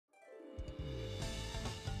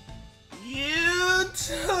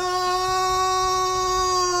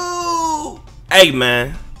Hey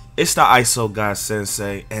man, it's the ISO guy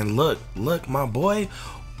Sensei, and look, my boy,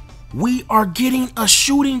 we are getting a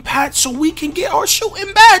shooting patch so we can get our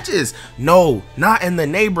shooting badges. No, not in the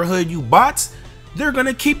neighborhood, you bots. They're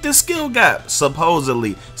gonna keep the skill gap,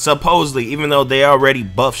 supposedly, even though they already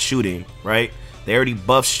buff shooting, right? They already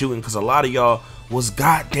buff shooting because a lot of y'all was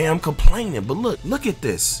goddamn complaining. But look at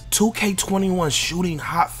this. 2K21 shooting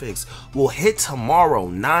hotfix will hit tomorrow,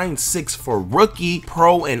 9/6 for rookie,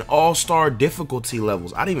 pro, and all-star difficulty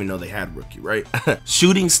levels. I didn't even know they had rookie, right?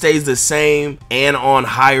 Shooting stays the same and on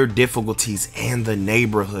higher difficulties and the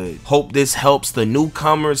neighborhood. Hope this helps the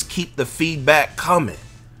newcomers keep the feedback coming,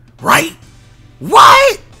 right?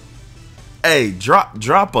 What? Hey,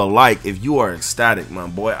 drop a like if you are ecstatic, my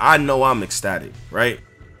boy. I know I'm ecstatic, right?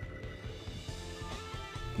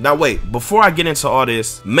 Now wait, before I get into all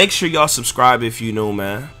this, make sure y'all subscribe if you new,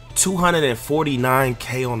 man.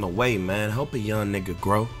 249K on the way, man. Help a young nigga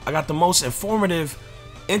grow. I got the most informative,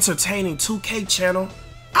 entertaining 2K channel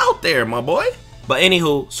out there, my boy. But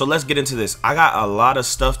anywho, so let's get into this. I got a lot of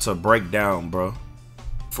stuff to break down, bro.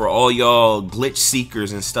 For all y'all glitch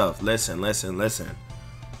seekers and stuff, listen.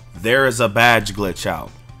 There is a badge glitch out,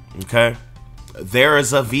 okay? There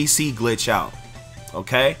is a VC glitch out,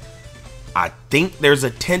 okay? I think there's a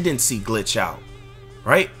tendency glitch out,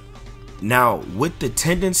 right? Now, with the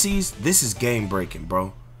tendencies, this is game breaking,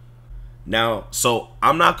 bro. Now, so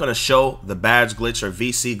I'm not gonna show the badge glitch or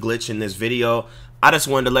VC glitch in this video. I just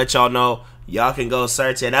wanted to let y'all know, y'all can go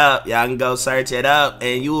search it up. Y'all can go search it up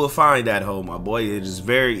and you will find that hole, my boy. It is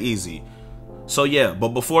very easy. So yeah, but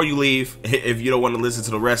before you leave, if you don't want to listen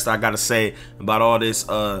to the rest I gotta say about all this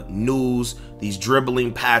news, these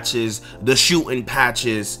dribbling patches, the shooting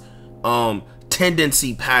patches,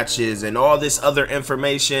 tendency patches, and all this other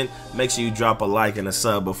information, make sure you drop a like and a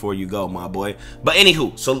sub before you go, my boy. But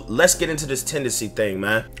anywho, so let's get into this tendency thing,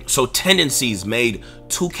 man. So tendencies made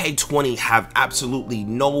 2K20 have absolutely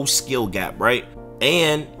no skill gap, right?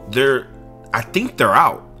 And I think they're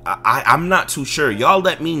out. I'm not too sure. Y'all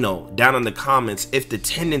let me know down in the comments if the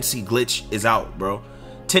tendency glitch is out, bro.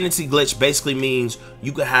 Tendency glitch basically means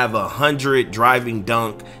you could have 100 driving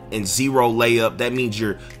dunk and 0 layup. That means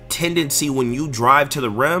your tendency when you drive to the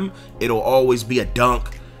rim, it'll always be a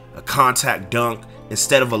dunk, a contact dunk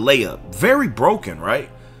instead of a layup. Very broken, right?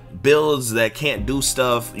 Builds that can't do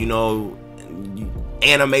stuff, you know,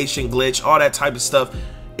 animation glitch, all that type of stuff.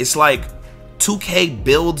 It's like 2K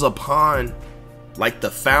builds upon like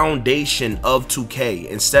the foundation of 2K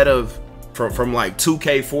instead of from like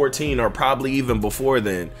 2K14 or probably even before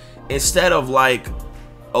then. Instead of like,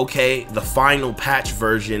 okay, the final patch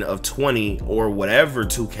version of 20 or whatever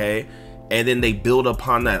 2K, and then they build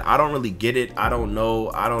upon that. I don't really get it. I don't know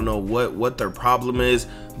what their problem is,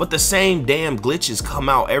 but the same damn glitches come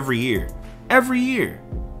out every year.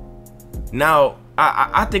 Now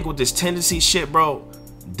I think with this tendency shit, bro,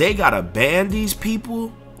 they gotta ban these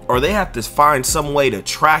people or they have to find some way to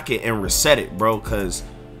track it and reset it, bro, because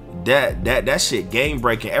that shit game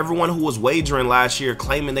breaking. Everyone who was wagering last year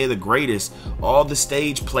claiming they the greatest, all the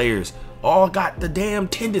stage players all got the damn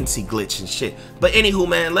tendency glitch and shit. But anywho,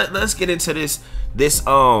 man, let's get into this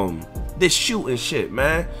shooting shit,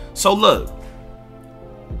 man. So look,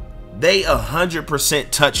 they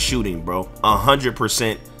 100% touch shooting, bro.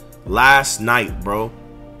 100%. Last night, bro,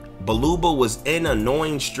 Baluba was in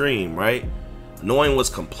Annoying stream, right? Annoying was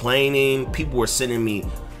complaining. People were sending me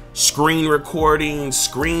screen recordings,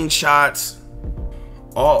 screenshots,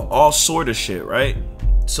 all sort of shit, right?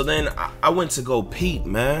 So then I went to go peep,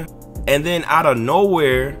 man, and then out of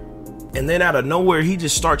nowhere he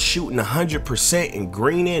just starts shooting 100% and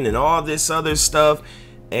greening and all this other stuff.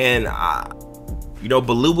 And you know,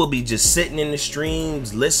 Baloo will be just sitting in the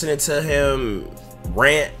streams listening to him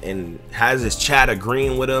rant and has his chat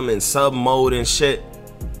agreeing with him in sub mode and shit.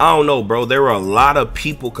 I don't know, bro. There were a lot of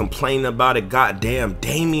people complaining about it. Goddamn,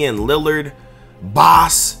 Damian Lillard,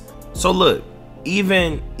 boss. So look,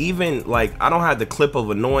 even like, I don't have the clip of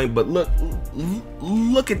Annoying, but look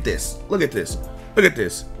at this. Look at this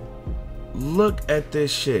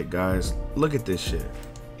shit, guys. Look at this shit.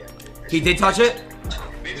 He did touch it?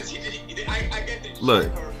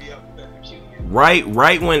 Look. Right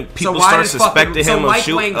when people start suspecting him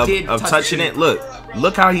of touching it,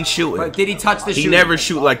 look how he's shooting. But did he touch the shooting? He never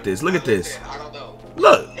shoot like this. Look at this.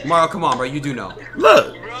 Look. Mario, come on, bro. You do know.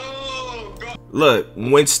 Look,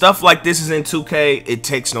 when stuff like this is in 2K, it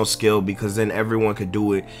takes no skill because then everyone could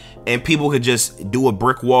do it. And people could just do a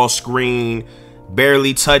brick wall screen,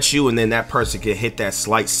 barely touch you and then that person can hit that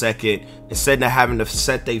slight second. Instead of having to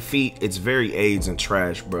set their feet, it's very AIDS and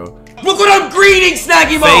trash, bro. Look what I'm greeting,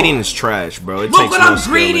 Snaggy Mo! Fading is trash, bro. It Look takes what no I'm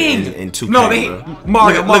skill greeting! in 2K, no, they, bro.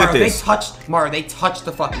 Mario, look at they this. touched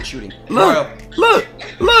the fucking shooting. Look, look.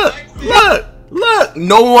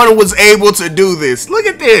 No one was able to do this. Look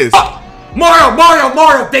at this.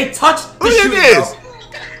 Mario, they touched the shooting, Look at this. bro.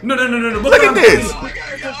 No. Look at this.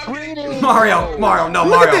 Mario, no,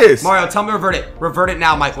 Look at this. Mario, tell me to revert it. Revert it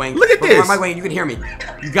now, Mike Wang. Look at this. Mike Wang, you can hear me.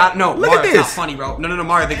 You got, no, Look Mario, at it's not this. funny, bro. No,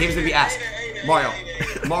 Mario, the game's gonna be asked. Mario.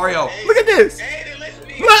 Look at this.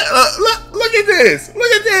 Look at this.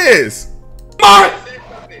 Look at this. Mario!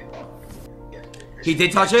 He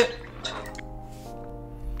did touch it?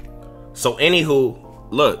 So,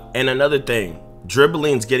 anywho, look, and another thing.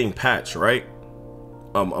 Dribbling's getting patched, right?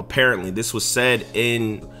 Apparently, this was said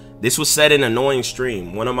in Annoying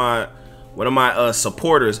Stream. One of my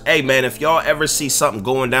supporters, hey man, if y'all ever see something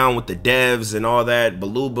going down with the devs and all that,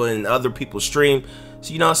 Baluba and other people's stream,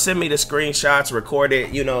 so, you know, send me the screenshots, record it.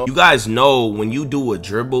 You know, you guys know when you do a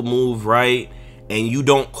dribble move, right, and you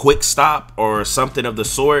don't quick stop or something of the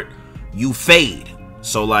sort, you fade.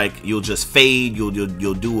 So like you'll just fade, you'll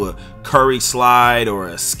do a curry slide or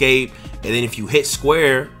escape, and then if you hit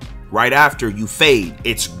square right after, you fade.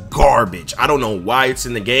 It's garbage. I don't know why it's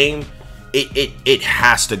in the game. It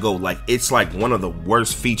has to go. Like, it's like one of the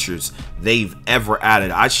worst features they've ever added.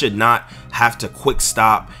 I should not have to quick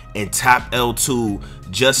stop and tap L2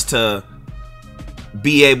 just to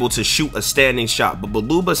be able to shoot a standing shot. But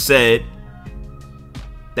Baluba said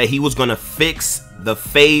that he was gonna fix the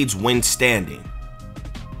fades when standing.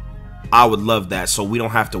 I would love that, so we don't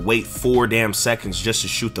have to wait 4 damn seconds just to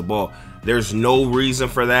shoot the ball. There's no reason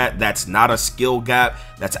for that. That's not a skill gap.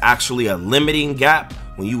 That's actually a limiting gap.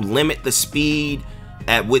 When you limit the speed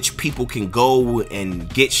at which people can go and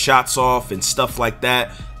get shots off and stuff like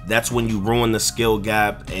that, that's when you ruin the skill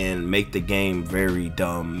gap and make the game very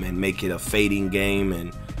dumb and make it a fading game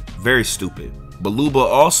and very stupid.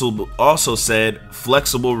 Baluba also said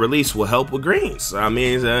flexible release will help with greens. I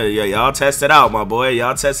mean, yeah, y'all test it out, my boy.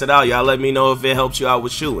 Y'all test it out. Y'all let me know if it helps you out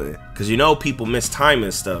with shooting. Because you know people miss time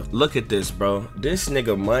and stuff. Look at this, bro. This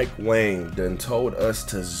nigga Mike Wang done told us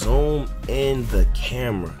to zoom in the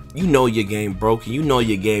camera. You know your game broken. You know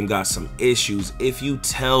your game got some issues. If you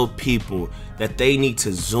tell people that they need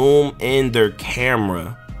to zoom in their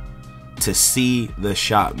camera to see the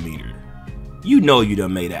shot meter, you know you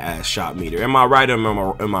done made an ass shot meter. Am I right or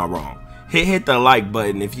am I wrong? Hit the like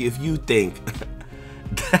button if you think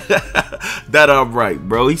that I'm right,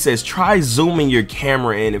 bro. He says try zooming your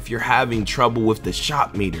camera in if you're having trouble with the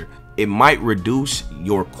shot meter. It might reduce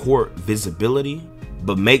your court visibility,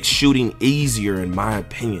 but makes shooting easier in my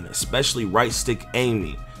opinion, especially right stick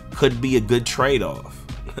aiming. Could be a good trade-off.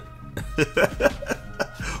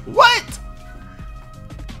 What?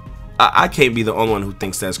 I can't be the only one who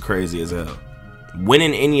thinks that's crazy as hell. When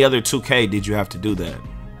in any other 2K did you have to do that?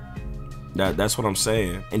 That's what I'm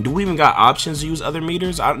saying. And do we even got options to use other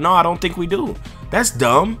meters? No, I don't think we do. That's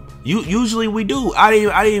dumb. Usually we do. I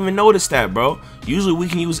didn't even notice that, bro. Usually we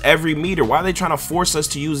can use every meter. Why are they trying to force us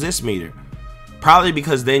to use this meter? Probably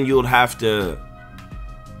because then you'll have to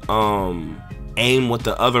aim with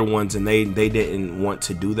the other ones and they didn't want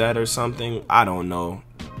to do that or something. I don't know.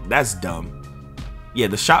 That's dumb. Yeah,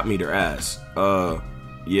 the shot meter ass.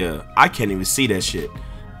 Yeah, I can't even see that shit.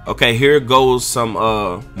 Okay, here goes some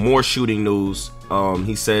more shooting news.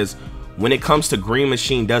 He says, when it comes to green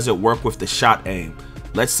machine, does it work with the shot aim?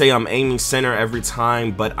 Let's say I'm aiming center every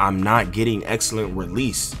time, but I'm not getting excellent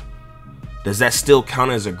release. Does that still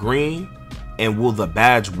count as a green? And will the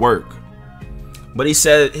badge work? But he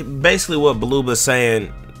said, basically what Baluba's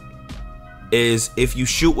saying is if you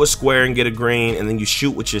shoot with square and get a green, and then you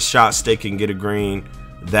shoot with your shot stick and get a green,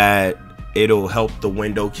 that it'll help the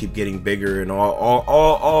window keep getting bigger and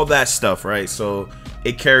all that stuff, right? So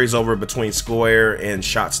it carries over between square and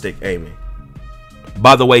shot stick aiming.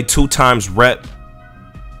 By the way, 2 times rep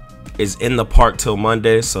is in the park till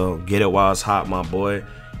Monday, so get it while it's hot, my boy.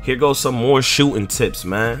 Here goes some more shooting tips,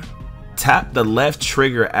 man. Tap the left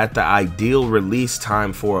trigger at the ideal release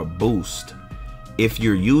time for a boost. If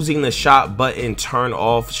you're using the shot button, turn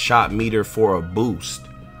off shot meter for a boost.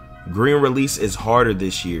 Green release is harder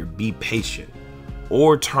this year, be patient.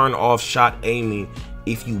 Or turn off shot aiming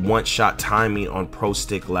if you want shot timing on Pro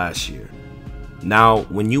Stick last year. Now,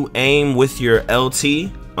 when you aim with your LT,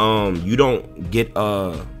 you don't get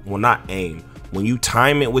well, not aim. When you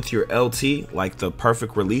time it with your LT, like the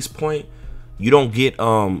perfect release point, you don't get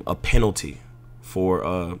a penalty for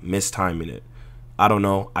mistiming it. I don't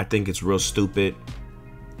know. I think it's real stupid.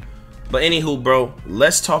 But anywho, bro,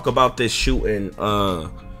 let's talk about this shooting,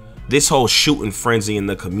 this whole shooting frenzy in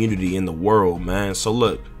the community, in the world, man. So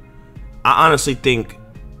look, I honestly think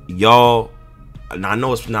y'all, and I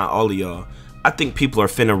know it's not all of y'all, I think people are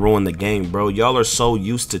finna ruin the game, bro. Y'all are so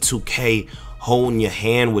used to 2K holding your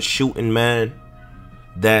hand with shooting, man,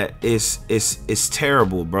 that it's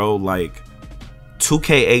terrible, bro. Like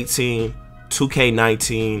 2K18,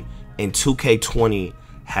 2K19, and 2K20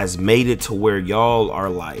 has made it to where y'all are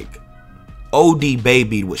like OD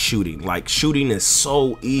babied with shooting. Like shooting is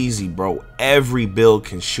so easy, bro. Every build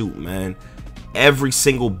can shoot, man. Every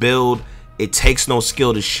single build, it takes no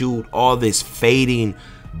skill to shoot. All this fading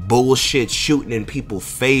bullshit shooting in people's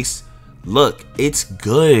face. Look, it's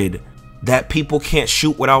good that people can't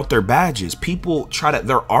shoot without their badges. People try to,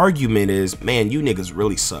 their argument is, man, you niggas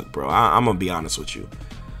really suck, bro. I'm gonna be honest with you.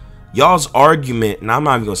 Y'all's argument, and I'm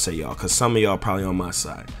not even gonna say y'all, because some of y'all probably on my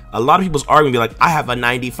side. A lot of people's argument be like, I have a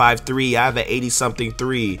 95-3, I have an 80-something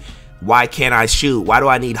 3. Why can't I shoot? Why do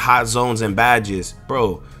I need hot zones and badges?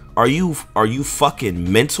 Bro, are you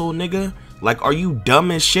fucking mental, nigga? Like, are you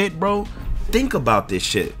dumb as shit, bro? Think about this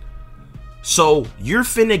shit. So you're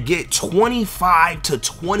finna get 25 to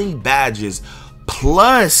 20 badges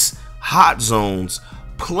plus hot zones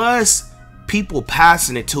plus people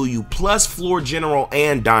passing it to you plus floor general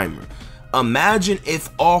and dimer. Imagine if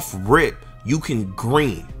off rip you can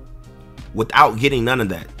green without getting none of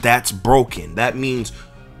that. That's broken. That means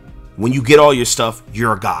when you get all your stuff,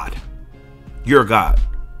 you're a god. You're a god.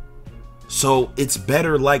 So it's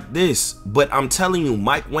better like this. But I'm telling you,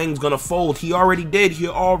 Mike Wang's gonna fold. He already did. He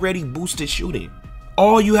already boosted shooting.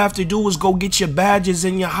 All you have to do is go get your badges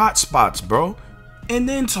and your hot spots, bro. And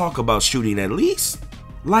then talk about shooting at least.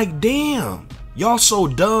 Like, damn. Y'all so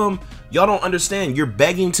dumb. Y'all don't understand. You're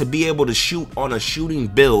begging to be able to shoot on a shooting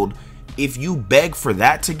build. If you beg for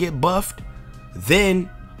that to get buffed, then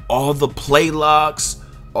all the play locks,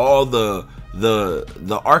 all the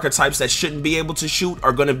archetypes that shouldn't be able to shoot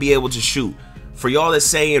are going to be able to shoot. For y'all that's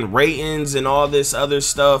saying ratings and all this other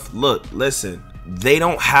stuff, look, listen, they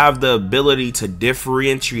don't have the ability to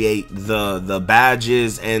differentiate the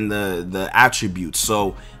badges and the attributes.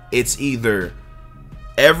 So it's either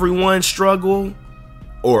everyone struggle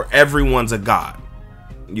or everyone's a god.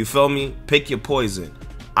 You feel me? Pick your poison.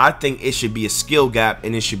 I think it should be a skill gap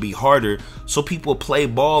and it should be harder so people play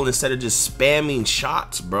ball instead of just spamming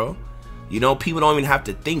shots, bro. You know, people don't even have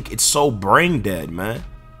to think. It's so brain dead, man.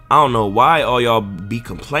 I don't know why all y'all be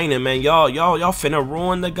complaining, man. Y'all finna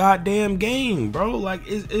ruin the goddamn game, bro. Like,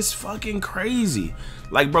 it's fucking crazy.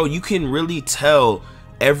 Like, bro, you can really tell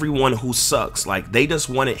everyone who sucks. Like, they just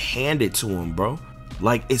want it handed to them, bro.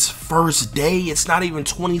 Like, it's first day. It's not even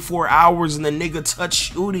 24 hours and the nigga touch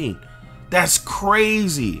shooting. That's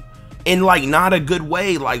crazy. In, like, not a good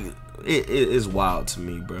way. Like, it is wild to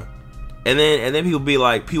me, bro. And then people be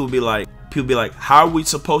like, how are we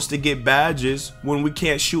supposed to get badges when we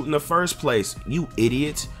can't shoot in the first place? You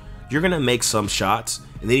idiot. You're gonna make some shots,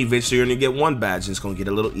 and then eventually you're gonna get one badge, and it's gonna get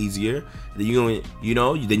a little easier. And then you're gonna, you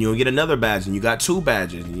know, then you're gonna get another badge, and you got 2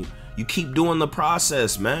 badges. And you keep doing the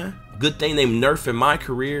process, man. Good thing they nerfing my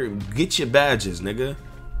career. Get your badges, nigga.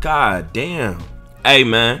 God damn. Hey,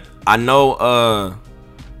 man. I know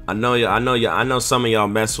some of y'all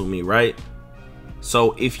mess with me, right?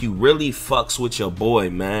 So if you really fucks with your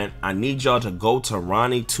boy, man, I need y'all to go to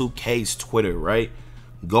Ronnie2K's Twitter, right?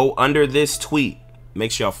 Go under this tweet.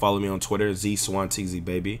 Make sure y'all follow me on Twitter, SwantExVenchy,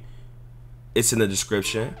 baby. It's in the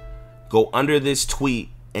description. Go under this tweet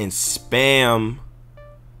and spam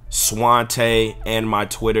SwantE and my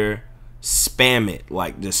Twitter. Spam it.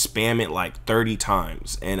 Like, just spam it like 30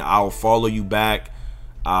 times. And I'll follow you back.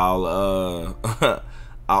 I'll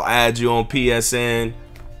I'll add you on PSN.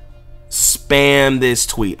 Spam this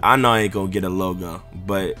tweet. I know I ain't gonna get a logo,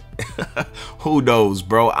 but who knows,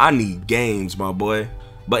 bro? I need games, my boy.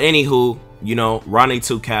 But anywho, you know,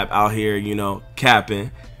 Ronnie2Cap out here, you know,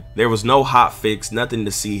 capping. There was no hot fix, nothing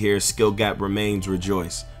to see here. Skill gap remains,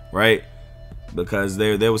 rejoice, right? Because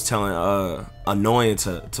they was telling Annoying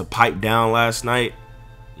to pipe down last night.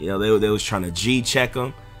 You know, they was trying to G check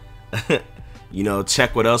him. You know,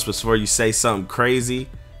 check with us before you say something crazy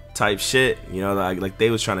type shit. You know, like they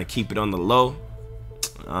was trying to keep it on the low.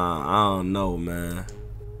 I don't know, man.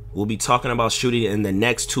 We'll be talking about shooting in the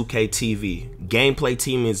next 2K TV. Gameplay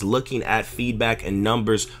team is looking at feedback and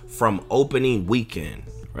numbers from opening weekend,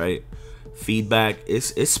 right? Feedback,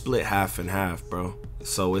 it's split half and half, bro.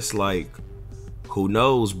 So it's like, who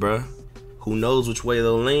knows, bro? Who knows which way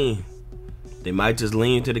they'll lean? They might just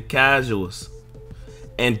lean to the casuals.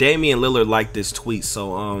 And Damian Lillard liked this tweet,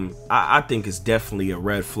 so I think it's definitely a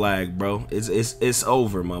red flag, bro. It's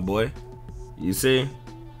over, my boy. You see?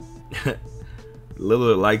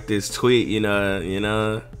 Lillard like this tweet, you know,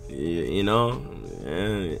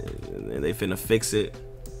 and they finna fix it.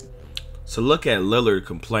 So look at Lillard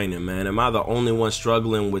complaining, man. Am I the only one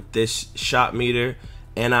struggling with this shot meter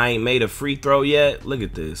and I ain't made a free throw yet? Look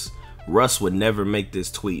at this. Russ would never make this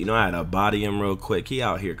tweet. You know, I had to body him real quick. He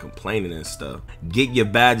out here complaining and stuff. Get your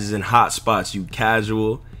badges in hot spots, you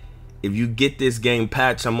casual. If you get this game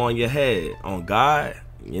patch, I'm on your head. On God,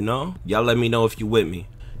 you know? Y'all let me know if you with me.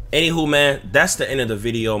 Anywho, man, that's the end of the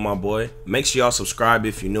video, my boy. Make sure y'all subscribe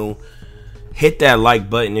if you're new. Hit that like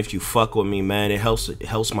button if you fuck with me, man. It helps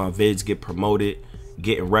my vids get promoted,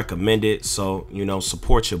 getting recommended. So, you know,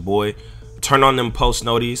 support your boy. Turn on them post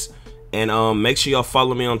noties. And make sure y'all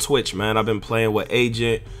follow me on Twitch, man. I've been playing with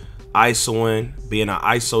Agent, ISOing, being an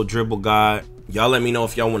ISO dribble guy. Y'all let me know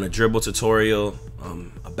if y'all want a dribble tutorial,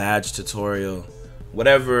 a badge tutorial,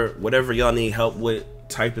 whatever y'all need help with.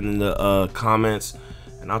 Type it in the comments,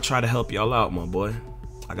 and I'll try to help y'all out, my boy.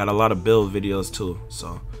 I got a lot of build videos too,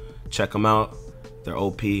 so check them out. They're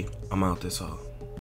OP. I'm out this all.